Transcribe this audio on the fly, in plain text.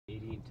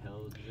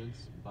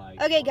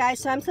Okay guys,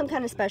 so I'm some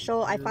kind of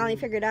special. I finally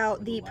figured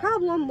out the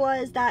problem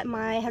was that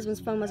my husband's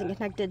phone wasn't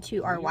connected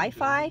to our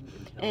Wi-Fi,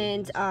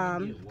 and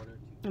I'm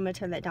gonna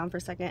turn that down for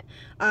a second.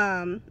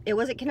 It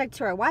wasn't connected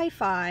to our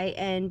Wi-Fi,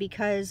 and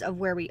because of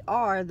where we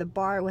are, the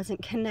bar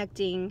wasn't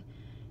connecting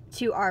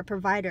to our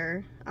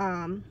provider,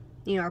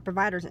 you know, our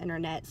provider's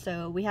internet,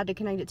 so we had to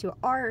connect it to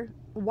our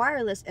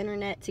wireless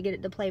internet to get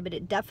it to play. But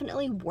it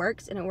definitely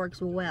works, and it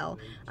works well.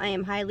 I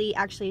am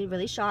actually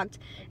really shocked,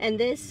 and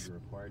this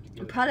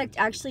product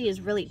actually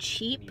is really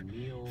cheap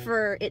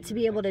for it to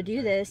be able to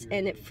do this,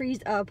 and it frees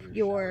up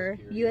your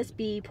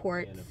USB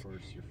ports,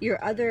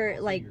 your other,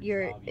 like,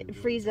 it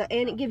frees up,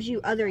 and it gives you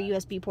other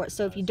USB ports.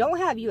 So if you don't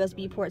have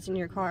USB ports in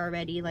your car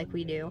already, like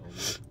we do,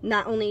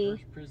 not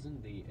only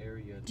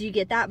do you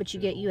get that, but you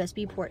get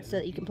USB ports so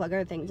that you can plug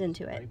other things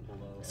into it.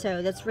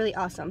 So that's really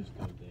awesome.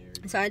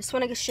 So I just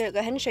want to go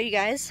ahead and show you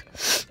guys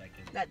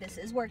that this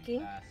is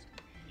working.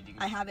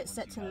 I have it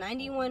set to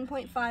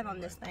 91.5 on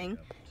this thing,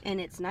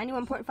 and it's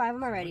 91.5 on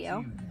my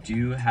radio. Do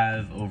you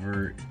have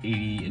over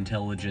 80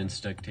 intelligence,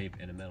 duct tape,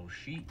 and a metal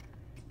sheet?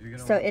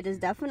 So it is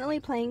definitely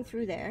playing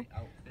through there.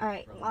 All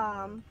right.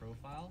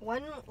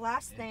 One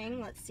last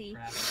thing. Let's see.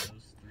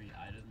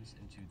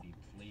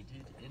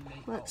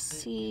 Let's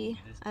see.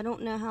 I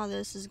don't know how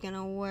this is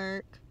gonna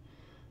work.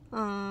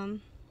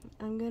 I'm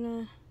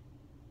gonna.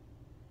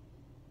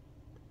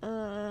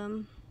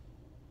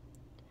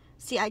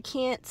 See, I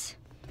can't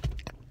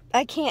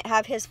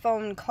have his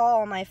phone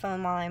call my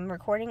phone while I'm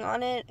recording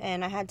on it,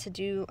 and I had to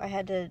do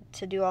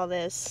all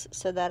this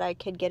so that I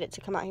could get it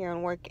to come out here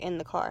and work in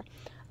the car.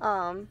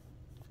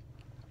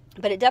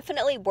 But it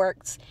definitely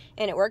works,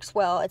 and it works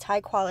well. It's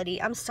high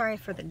quality. I'm sorry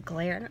for the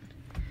glare.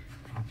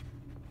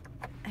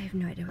 I have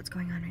no idea what's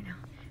going on right now.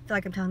 I feel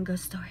like I'm telling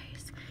ghost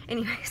stories.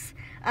 Anyways,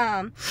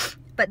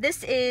 but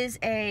this is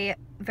a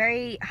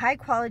very high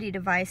quality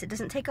device. It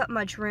doesn't take up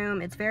much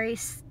room. It's very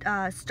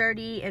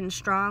sturdy and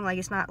strong. Like,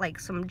 it's not like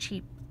some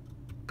cheap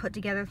put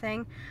together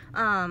thing.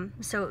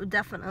 So it would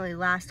definitely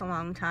last a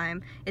long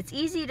time. It's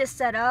easy to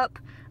set up.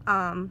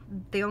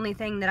 The only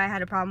thing that I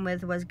had a problem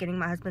with was getting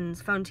my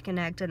husband's phone to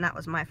connect, and that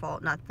was my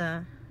fault, not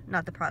the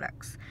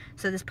products.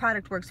 So this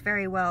product works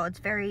very well. It's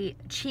very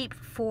cheap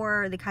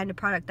for the kind of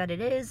product that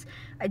it is.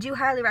 I do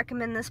highly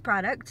recommend this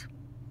product.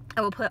 I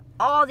will put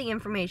all the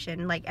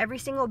information, like every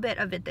single bit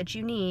of it that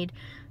you need,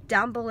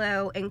 down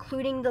below,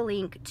 including the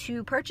link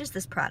to purchase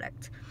this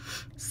product.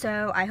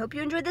 So I hope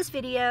you enjoyed this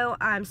video.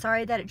 I'm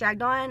sorry that it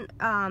dragged on.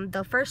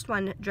 The first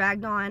one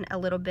dragged on a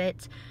little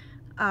bit,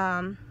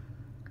 but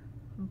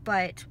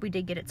we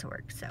did get it to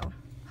work. So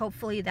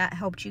hopefully that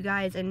helped you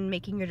guys in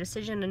making your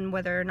decision on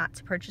whether or not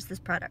to purchase this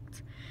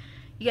product.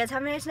 You guys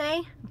have a nice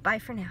day. Bye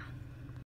for now.